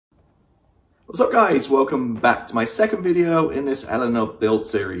What's up guys, welcome back to my second video in this Eleanor build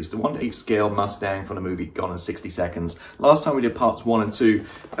series, the 1/8 scale Mustang from the movie Gone in 60 Seconds. Last time we did parts 1 and 2.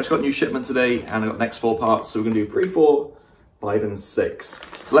 I just got a new shipment today and I got the next 4 parts, so we're going to do 3, 4, 5 and 6.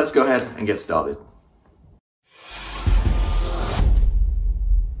 So let's go ahead and get started.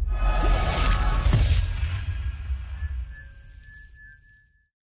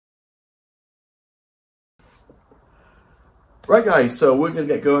 Right guys, so we're going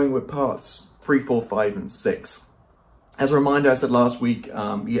to get going with parts 3, 4, 5 and 6. As a reminder, I said last week,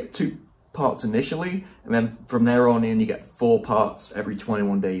 you get 2 parts initially, and then from there on in you get 4 parts every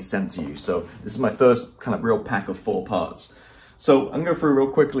 21 days sent to you. So this is my first kind of real pack of 4 parts. So I'm going to go through real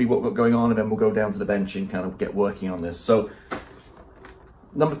quickly what we've got going on, and then we'll go down to the bench and kind of get working on this. So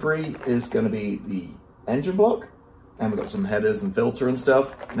number 3 is going to be the engine block, and we've got some headers and filter and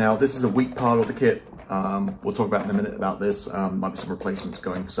stuff. Now this is a weak part of the kit. We'll talk about in a minute about this. Might be some replacements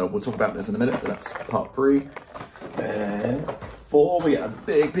going, so we'll talk about this in a minute, but that's part 3. And 4, we get a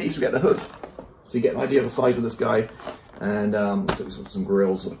big piece, we get the hood. So you get an idea of the size of this guy. And some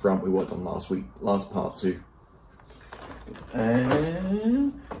grills at the front we worked on last part 2.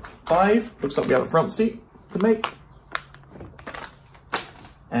 And 5, looks like we have a front seat to make.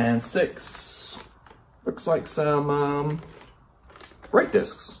 And 6, looks like some brake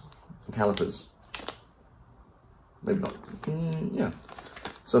discs and calipers. Maybe not. Yeah.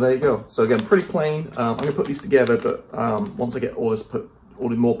 So there you go. So again, pretty plain. I'm going to put these together, but once I get all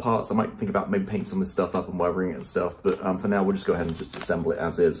the more parts, I might think about maybe painting some of this stuff up and wiring it and stuff. But for now, we'll just go ahead and just assemble it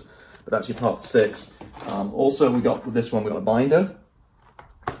as is. But actually, part 6. Also, we got with this one, we got a binder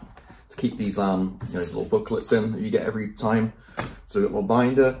to keep these these little booklets in that you get every time. So we got a little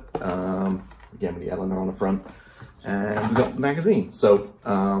binder. Again, with the Eleanor on the front. And we've got the magazine. So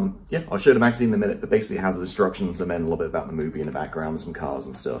yeah, I'll show you the magazine in a minute, but basically it has the instructions and then a little bit about the movie in the background and some cars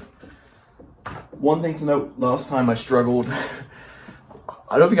and stuff. One thing to note, last time I struggled,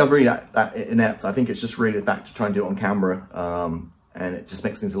 I don't think I'm really that inept. I think it's just really the fact to try and do it on camera, and it just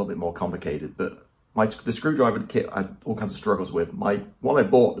makes things a little bit more complicated. But the screwdriver kit I had all kinds of struggles with. My one I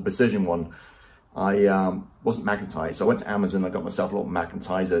bought, the Precision one, I wasn't magnetized, so I went to Amazon. I got myself a little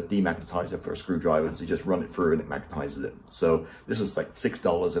demagnetizer for a screwdriver, so you just run it through and it magnetizes it. So this was like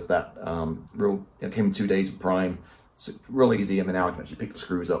 $6 if that. It came in 2 days of Prime. It's real easy. I mean, now I can actually pick the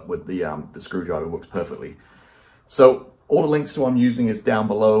screws up with the screwdriver. It works perfectly. So all the links to what I'm using is down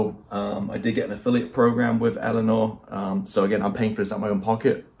below. I did get an affiliate program with Eleanor. So again, I'm paying for this out of my own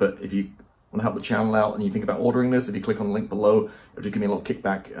pocket, but if you want to help the channel out and you think about ordering this, if you click on the link below, it'll just give me a little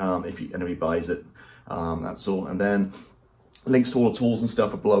kickback if anybody buys it. That's all. And then links to all the tools and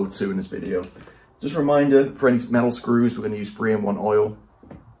stuff are below too in this video. Just a reminder, for any metal screws, we're going to use 3-in-1 oil,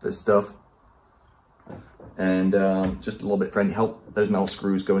 this stuff. And just a little bit for any help those metal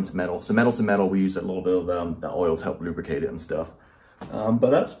screws go into metal. So metal to metal, we use a little bit of that oil to help lubricate it and stuff. But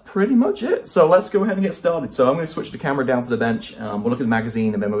that's pretty much it. So let's go ahead and get started. So I'm going to switch the camera down to the bench. We'll look at the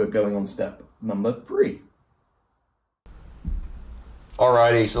magazine and then we'll get going on step number 3.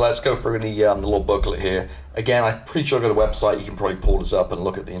 Alrighty, so let's go through the little booklet here. Again, I'm pretty sure I've got a website. You can probably pull this up and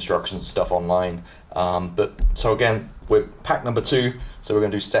look at the instructions and stuff online. So again, we're pack number 2. So we're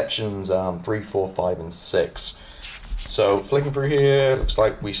going to do sections 3, 4, 5, and 6. So flicking through here, looks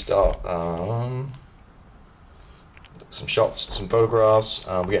like we start some shots, some photographs.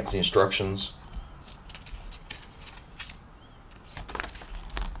 We get to the instructions.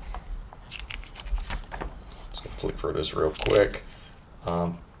 Just gonna flick through this real quick.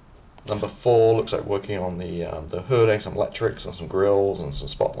 Number 4 looks like working on the hood and some electrics and some grills and some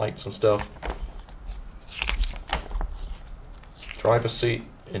spotlights and stuff. Driver's seat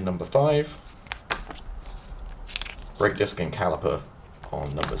in number 5. Brake disc and caliper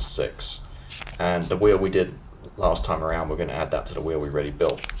on number 6. And the wheel we did last time around, we're going to add that to the wheel we already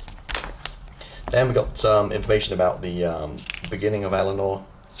built. Then we got some information about the beginning of Eleanor,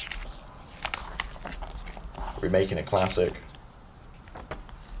 remaking a classic,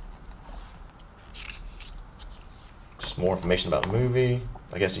 just more information about the movie.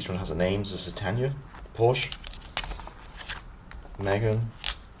 I guess each one has a name. This is Tanya, Porsche, Megan,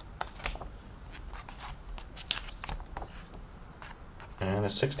 and a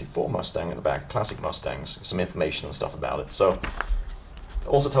 64 Mustang in the back, classic Mustangs, some information and stuff about it. So it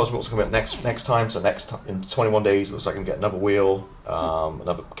also tells me what's coming up next time. So in 21 days, it looks like I can get another wheel,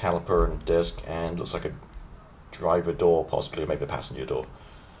 another caliper and disc, and looks like a driver door, possibly, or maybe a passenger door.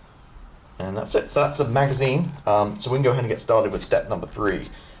 And that's it. So that's a magazine. So we can go ahead and get started with step number 3.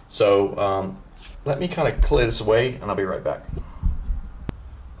 So let me kind of clear this away, and I'll be right back.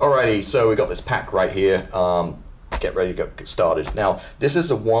 Alrighty, so we got this pack right here. get ready to get started. Now, this is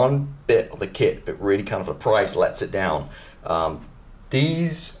the one bit of the kit that really kind of the price lets it down.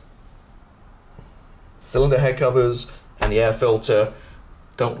 These cylinder head covers and the air filter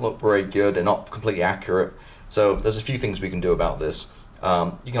don't look very good. They're not completely accurate. So there's a few things we can do about this.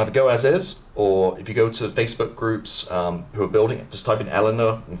 You can either go as is, or if you go to Facebook groups who are building it, just type in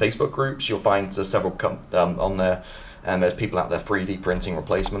Eleanor in Facebook groups, you'll find there's several on there, and there's people out there 3D printing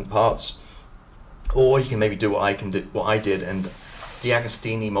replacement parts. Or you can maybe do what I did, and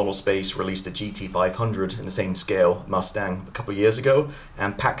D'Agostini Model Space released a GT500 in the same scale Mustang a couple of years ago,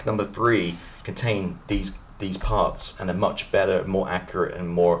 and pack number 3 contained these parts, and they're much better, more accurate,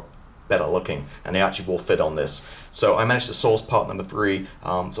 and better looking, and they actually will fit on this. So I managed to source part number 3.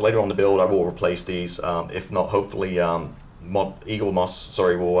 So later on the build, I will replace these. If not, hopefully Eaglemoss,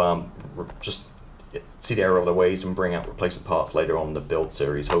 will just see the error of their ways and bring out replacement parts later on in the build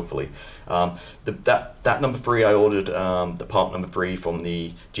series, hopefully. That number 3, I ordered the part number 3 from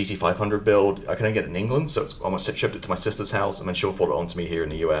the GT500 build. I couldn't get it in England, so I almost shipped it to my sister's house, and then she'll forward it on to me here in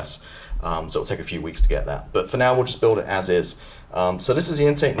the US. So it'll take a few weeks to get that. But for now, we'll just build it as is. So this is the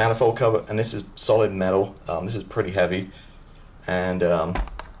intake manifold cover, and this is solid metal. This is pretty heavy. And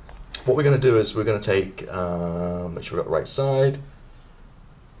what we're going to do is we're going to take, make sure we've got the right side.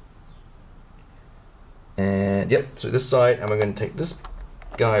 And yep, so this side, and we're going to take this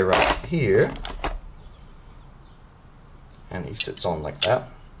guy right here, and he sits on like that.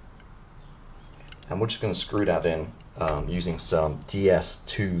 And we're just going to screw that in using some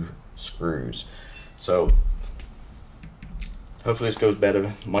DS2 screws. So hopefully this goes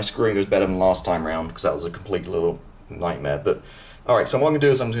better. My screwing goes better than last time around, because that was a complete little nightmare. But all right, so what I'm going to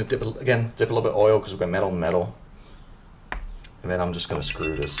do is I'm going to dip a little bit of oil, because we've got metal and metal, and then I'm just going to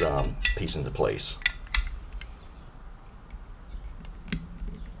screw this piece into place.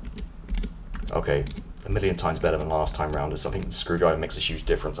 Okay, a million times better than last time around. I think the screwdriver makes a huge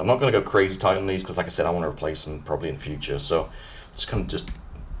difference. I'm not going to go crazy tight on these, because like I said, I want to replace them probably in future. So just kind of just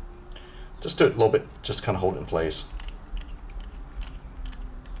do it a little bit, just kind of hold it in place.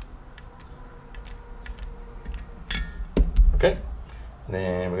 Okay, and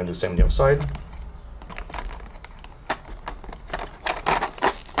then we're going to do the same on the other side.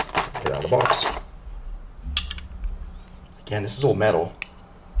 Get it out of the box. Again, this is all metal.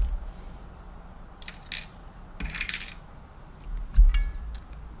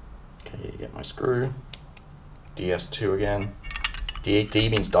 Get my screw. DS2 again. D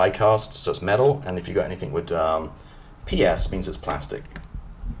means die cast, so it's metal, and if you got anything with PS means it's plastic.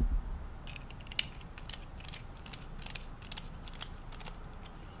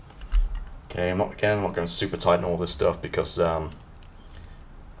 Okay, I'm not going super tight on all this stuff, because I'll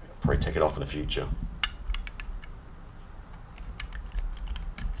probably take it off in the future.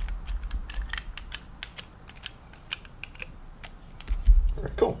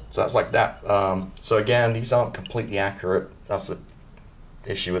 Cool, so that's like that. So again, these aren't completely accurate. That's the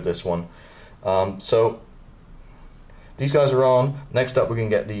issue with this one. So these guys are on. Next up, we can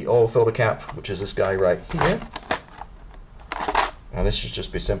get the oil filter cap, which is this guy right here. And this should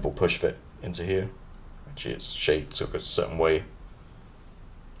just be a simple push fit into here. Actually, it's shaped so it goes a certain way.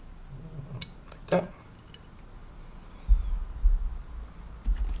 Like that.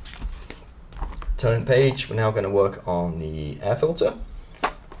 Turning page, we're now going to work on the air filter.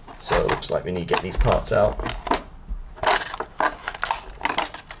 So it looks like we need to get these parts out.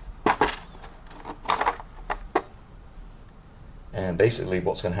 And basically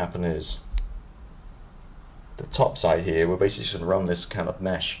what's going to happen is the top side here, we're basically just going to run this kind of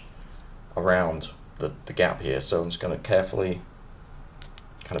mesh around the gap here. So I'm just going to carefully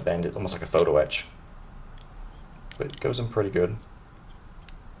kind of bend it, almost like a photo etch. But it goes in pretty good.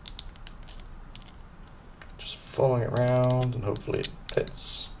 Just following it around, and hopefully it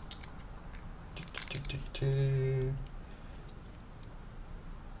fits. You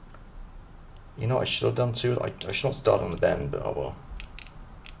know what I should have done too? I should not start on the bend, but oh well.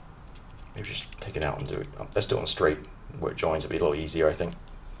 Maybe just take it out and do it. Let's do it on straight where it joins. It'll be a little easier, I think.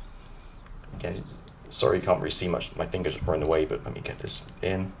 Again, sorry you can't really see much. My fingers are in the way, but let me get this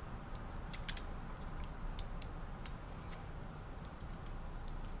in.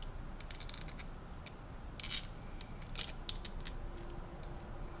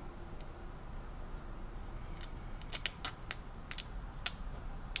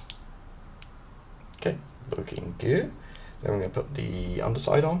 Okay, looking good. Then we're going to put the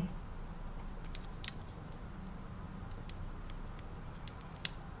underside on.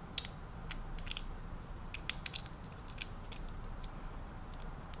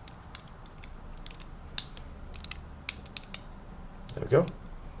 There we go.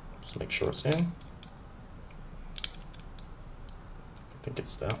 Just make sure it's in.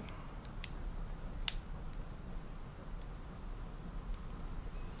 it's that.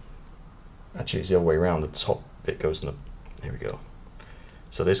 Actually, it's the other way around. The top bit goes in the, there we go.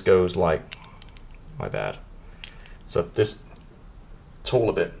 So this goes like, my bad. So this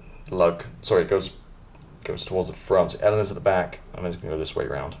taller bit lug, sorry, it goes towards the front. So Eleanor's at the back. I'm just gonna go this way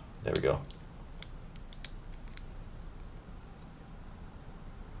around. There we go.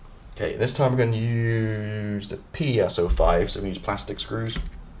 Okay, this time we're going to use the PSO5, so we use plastic screws.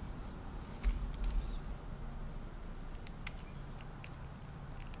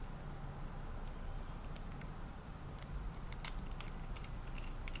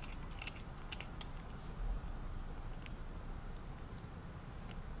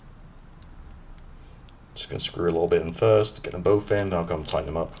 Just going to screw a little bit in first, get them both in, then I'll go and tighten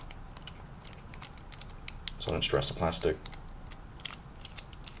them up. So I don't stress the plastic.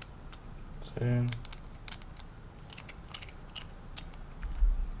 In.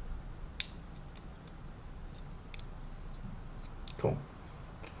 Cool.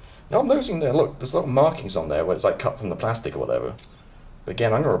 Now I'm noticing there, look, there's little markings on there where it's like cut from the plastic or whatever. But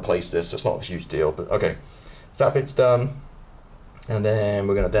again, I'm going to replace this, so it's not a huge deal. But okay, so that bit's done. And then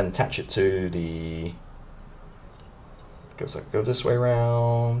we're going to then attach it to the, go this way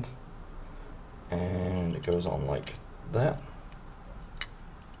around. And it goes on like that.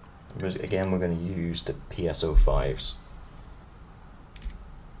 Again, we're going to use the PSO5s.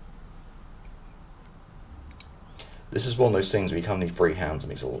 This is one of those things where you kind of need free hands. It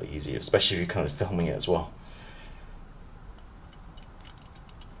makes it a little easier, especially if you're kind of filming it as well.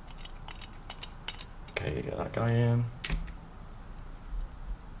 Okay, get that guy in.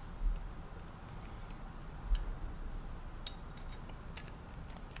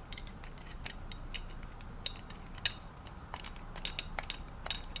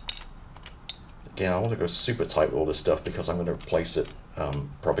 Again, I want to go super tight with all this stuff because I'm going to replace it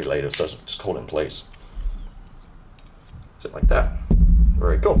probably later, so just hold it in place. Sit like that.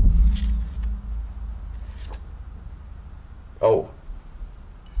 Very cool. Oh,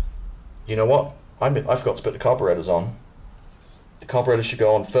 you know what? I forgot to put the carburetors on. The carburetor should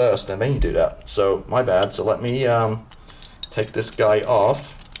go on first, and then you do that. So my bad. So let me take this guy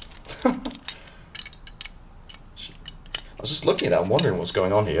off. I was just looking at that and wondering what's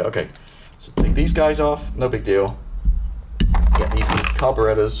going on here. Okay. So take these guys off, no big deal. Get these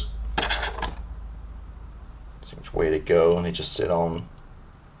carburetors. See which way they go, and they just sit on,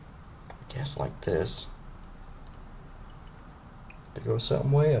 I guess, like this. They go a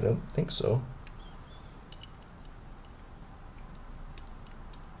certain way? I don't think so.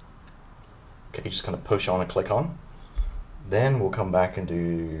 Okay, you just kind of push on and click on. Then we'll come back and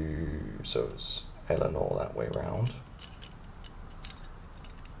do, so it's Eleanor that way around.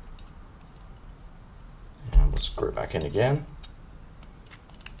 We'll screw it back in again.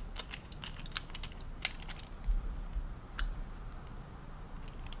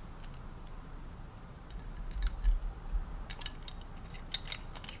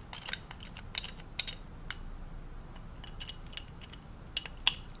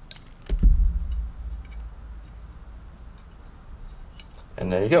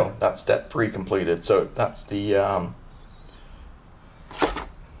 And there you go. That's step 3 completed. So that's the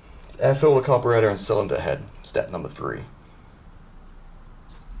air filter, carburetor, and cylinder head. Step number 3.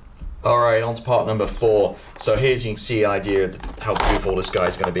 Alright, on to part number 4. So here's, you can see an idea of how beautiful this guy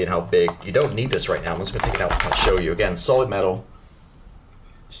is going to be and how big. You don't need this right now. I'm just going to take it out and show you. Again, solid metal.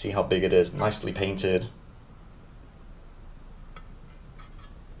 See how big it is. Nicely painted.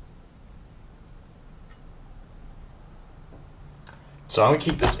 So I'm going to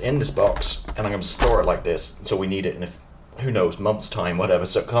keep this in this box, and I'm going to store it like this until we need it in, who knows, months time, whatever,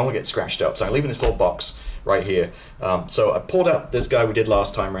 so it can't get scratched up. So I'm leaving this little box right here. So I pulled out this guy we did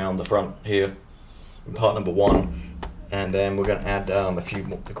last time around the front here in part number 1, and then we're going to add a few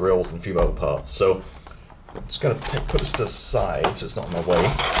more, the grills and a few other parts. So I'm just going to put this to the side so it's not in my way.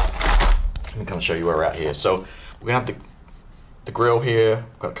 Let me kind of show you where we're at here. So we're going to have the grill here.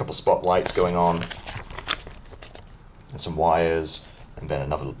 We've got a couple spotlights going on and some wires, and then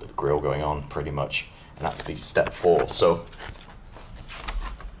another little bit of grill going on pretty much. And that's be step 4. So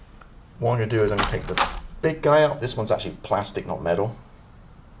what I'm going to do is I'm going to take the big guy out. This one's actually plastic, not metal.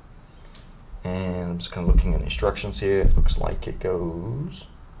 And I'm just kind of looking at the instructions here. It looks like it goes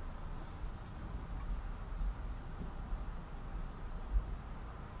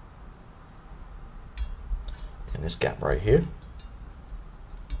in this gap right here.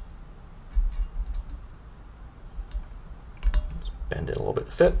 Let's bend it a little bit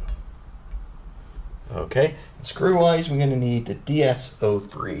to fit. Okay, and screw wise, we're going to need the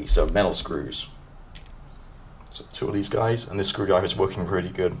DS03, so metal screws. So two of these guys, and this screwdriver is working really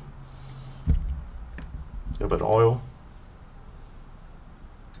good. A little bit of oil.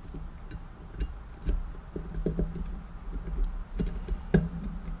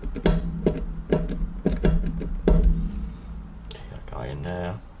 Okay, that guy in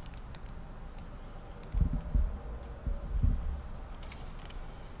there.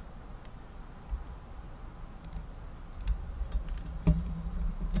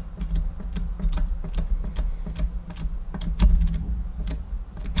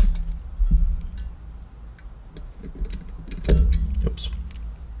 Oops.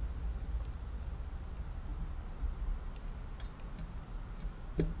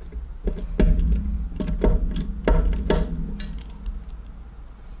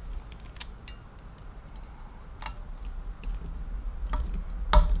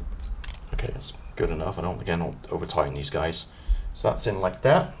 Okay, that's good enough. I don't, again, over tighten these guys. So that's in like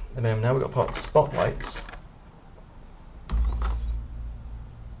that. And then now we've got to put the spotlights.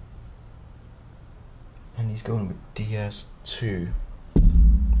 And he's going with DS2.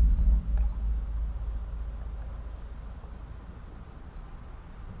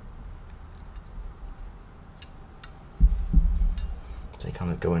 So you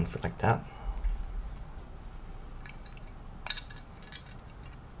kind of go in for like that.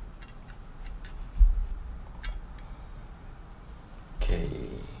 Okay,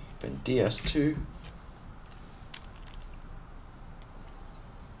 then DS2.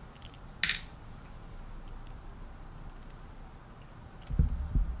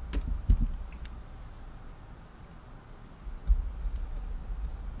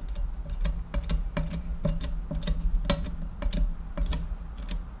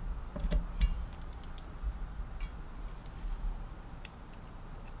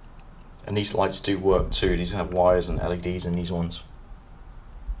 And these lights do work too. These have wires and LEDs in these ones.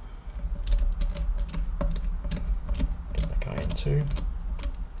 Get that guy in too.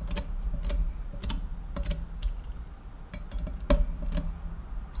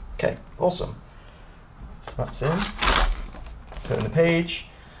 Okay, awesome. So that's in. Put in the page.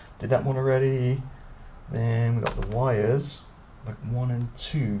 Did that one already. Then we got the wires, like 1 and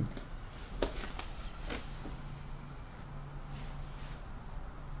 2.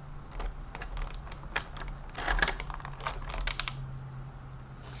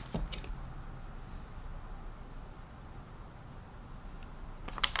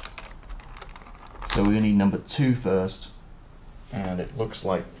 So we're going to need number 2 first, and it looks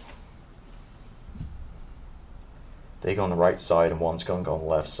like they go on the right side and one's going to go on the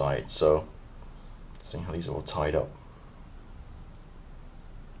left side. So see how these are all tied up.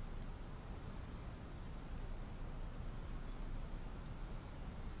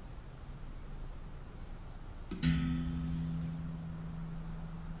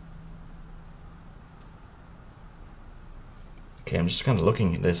 Okay, I'm just kind of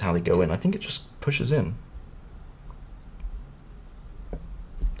looking at this, how they go in. I think it just pushes in.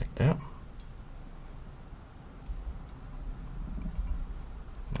 Like that.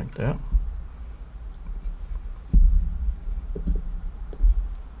 Like that.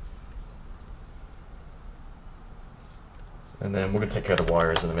 And then we're going to take care of the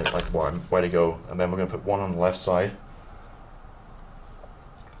wires in a minute, like where to go. And then we're going to put one on the left side.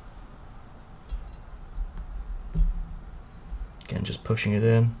 Again, just pushing it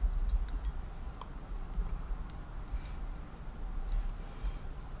in.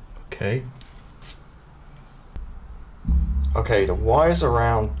 Okay. Okay, the wires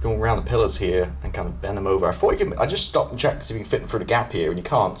are going around the pillars here and kind of bend them over. I just stopped and checked to see if you can fit them through the gap here, and you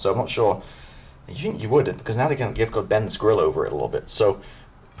can't, so I'm not sure. You think you would, because now you've got to bend this grill over it a little bit. So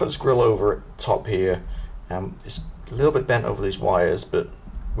put this grill over at the top here. It's a little bit bent over these wires, but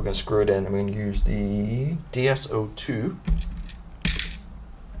we're going to screw it in, and we're going to use the DSO2.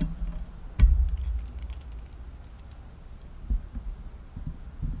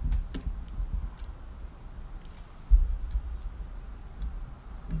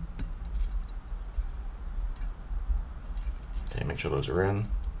 Okay, make sure those are in.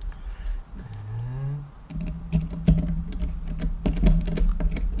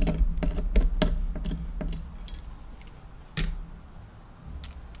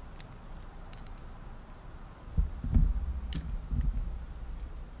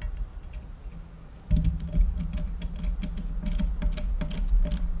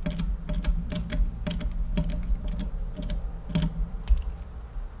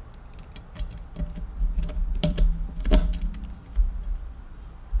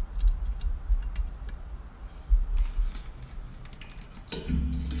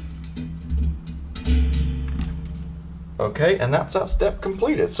 Okay, and that's that step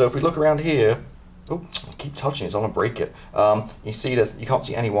completed. So if we look around here, Oh, I keep touching it, so I want to break it. You see this, you can't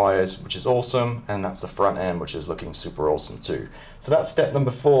see any wires, which is awesome, and that's the front end, which is looking super awesome too. So that's step number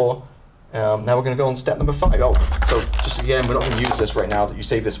 4. Now we're going to go on step number 5. Oh, so just again, we're not going to use this right now, you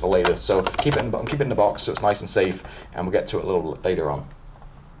save this for later. So keep it I'm keeping it in the box so it's nice and safe, and we'll get to it a little later on.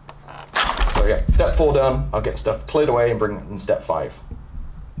 So yeah, step 4 done, I'll get stuff cleared away and bring it in step 5.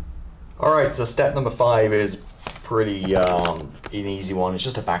 Alright, so step number 5 is pretty an easy one. It's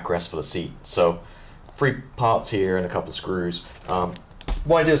just a backrest for the seat. So 3 parts here and a couple of screws.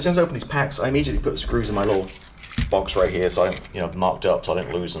 What I do, as soon as I open these packs, I immediately put the screws in my little box right here, so I marked up so I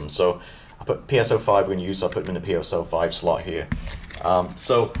didn't lose them. So I put PSO5 we're going to use, so I put them in the PSO5 slot here.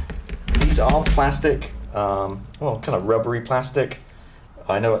 So these are plastic, well, kind of rubbery plastic.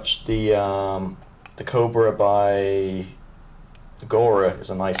 I know it's the Cobra by Gora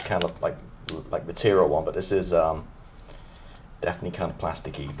is a nice kind of like material one, but this is definitely kind of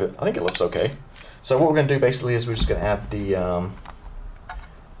plasticky, but I think it looks okay. So what we're going to do basically is we're just going to add the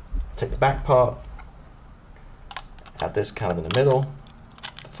take the back part, add this kind of in the middle,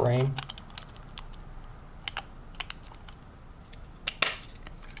 the frame.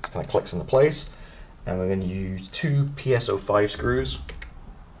 It kind of clicks into place, and we're going to use 2 PSO5 screws.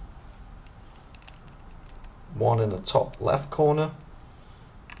 One in the top left corner,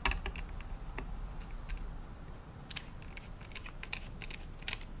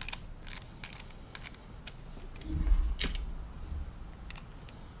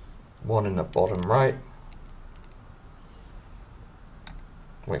 one in the bottom right.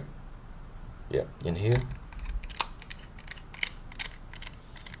 Wait, yeah, in here.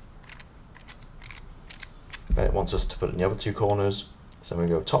 And it wants us to put it in the other 2 corners, so we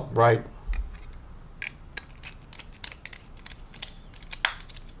go top right.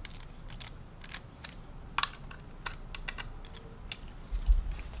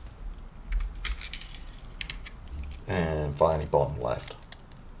 And finally bottom left.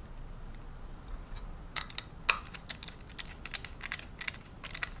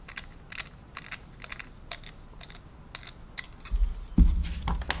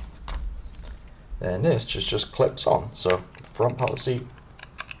 And this just clips on, so front part of the seat.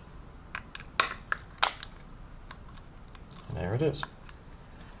 And there it is.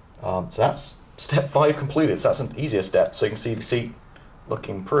 So that's step 5 completed. So that's an easier step, so you can see the seat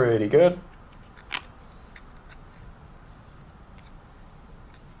looking pretty good.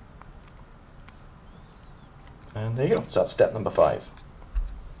 And there you go, so that's step number 5.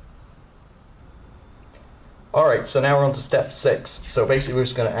 Alright, so now we're on to step 6. So basically we're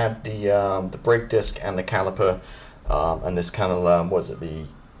just going to add the brake disc and the caliper and this kind of, what is it, the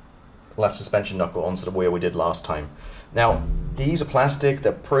left suspension knuckle onto the wheel we did last time. Now, these are plastic,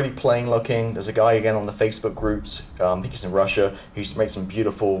 they're pretty plain looking. There's a guy again on the Facebook groups, I think he's in Russia, who used to make some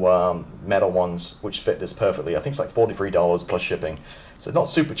beautiful metal ones which fit this perfectly. I think it's like $43 plus shipping. So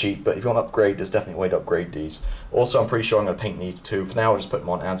not super cheap, but if you want to upgrade, there's definitely a way to upgrade these. Also, I'm pretty sure I'm going to paint these too. For now, I'll just put them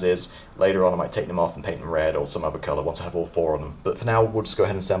on as is. Later on, I might take them off and paint them red or some other color once I have all 4 of them. But for now, we'll just go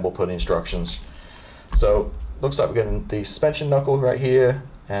ahead and assemble, put in instructions. So, looks like we're getting the suspension knuckle right here,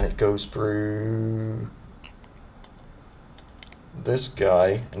 and it goes through this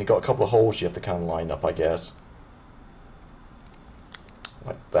guy, and you've got a couple of holes you have to kind of line up, I guess.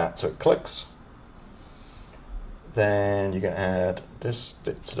 Like that, so it clicks. Then you're going to add this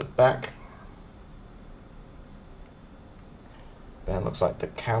bit to the back. Then it looks like the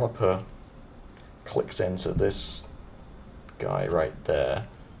caliper clicks into this guy right there.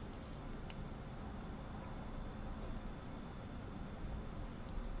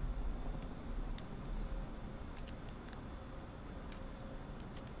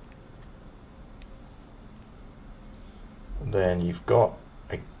 And then you've got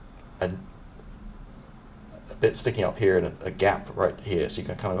a bit sticking up here and a gap right here, so you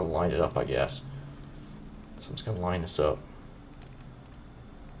can kind of line it up, I guess. So I'm just going to line this up.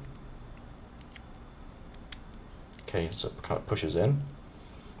 Okay, so it kind of pushes in.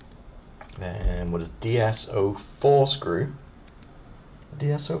 And with a DSO4 screw,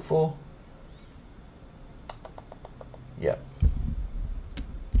 DSO4? Yeah.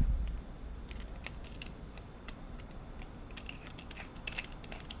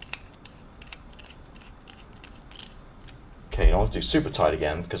 Okay, you don't want to do super tight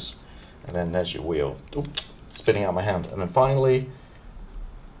again, because, and then there's your wheel. Oop, spinning out my hand. And then finally,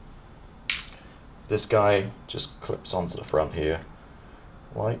 this guy just clips onto the front here,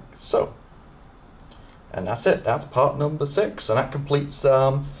 like so. And that's it. That's part number 6, and that completes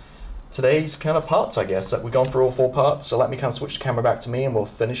today's kind of parts, I guess. We've gone through all 4 parts, so let me kind of switch the camera back to me, and we'll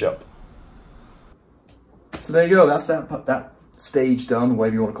finish up. So there you go. That's that stage done,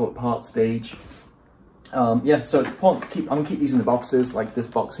 whatever you want to call it, part stage. Yeah, so it's important. I'm gonna keep these in the boxes, like this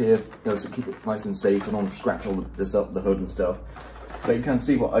box here, you know, so keep it nice and safe. I don't want to scratch all this up, the hood and stuff. But you can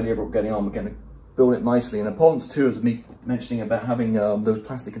see what idea we're getting on. We're going to build it nicely. And importance too is me mentioning about having those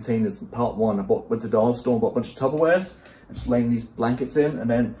plastic containers in part 1. I went to the dollar store and bought a bunch of Tupperwares and just laying these blankets in. And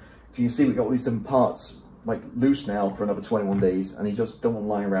then you can see we got all these different parts like loose now for another 21 days, and you just don't want them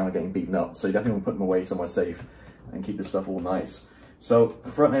lying around and getting beaten up. So you definitely want to put them away somewhere safe and keep this stuff all nice. So the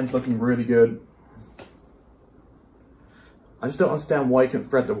front end's looking really good. I just don't understand why you couldn't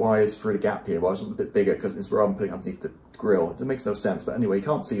thread the wires through the gap here. Why it's a bit bigger, because it's where I'm putting underneath the grill. It makes no sense, but anyway, you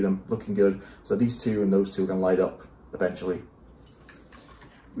can't see them, looking good. So these two and those two are going to light up eventually.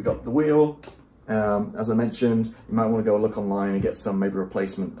 We got the wheel. As I mentioned, you might want to go look online and get some maybe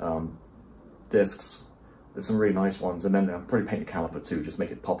replacement discs. There's some really nice ones, and then I'll probably paint the caliper too, just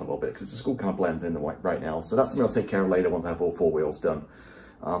make it pop a little bit, because it's all kind of blends in right now. So that's something I'll take care of later once I have all 4 wheels done.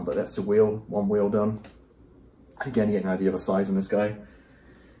 But that's the wheel, 1 wheel done. Again, you get an idea of the size on this guy.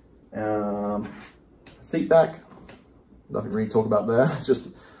 Seat back, nothing really to talk about there,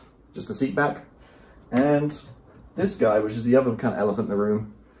 just the seat back. And this guy, which is the other kind of elephant in the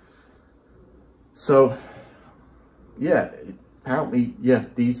room. So, yeah, apparently, yeah,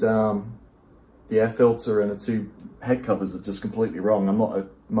 these, the air filter and the 2 head covers are just completely wrong. I'm not a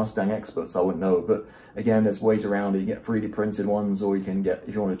Mustang expert, so I wouldn't know. But again, there's ways around it. You get 3D printed ones, or you can get,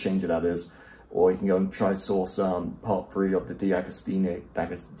 if you want to change it, that is. Or you can go and try to source part 3 of the D'Agostini,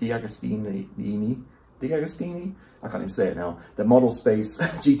 I can't even say it now. The Model Space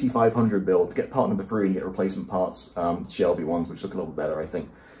GT500 build. Get part number 3 and get replacement parts, Shelby ones, which look a little better, I think.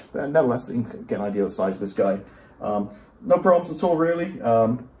 But nevertheless, you can get an idea of the size of this guy. No problems at all, really.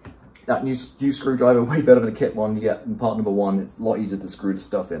 That new screwdriver, way better than the kit one you get in part number 1. It's a lot easier to screw the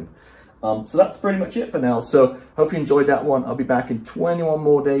stuff in. So that's pretty much it for now. So hope you enjoyed that one. I'll be back in 21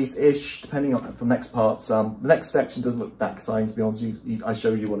 more days-ish, depending on for next parts. The next section doesn't look that exciting, to be honest with you. I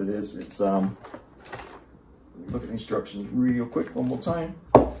showed you what it is. It's look at the instructions real quick one more time.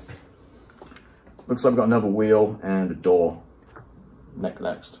 Looks like I've got another wheel and a door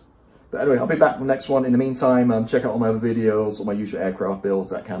next. But anyway, I'll be back with the next one. In the meantime, check out all my other videos, all my usual aircraft builds,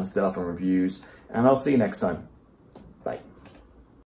 that kind of stuff, and reviews. And I'll see you next time.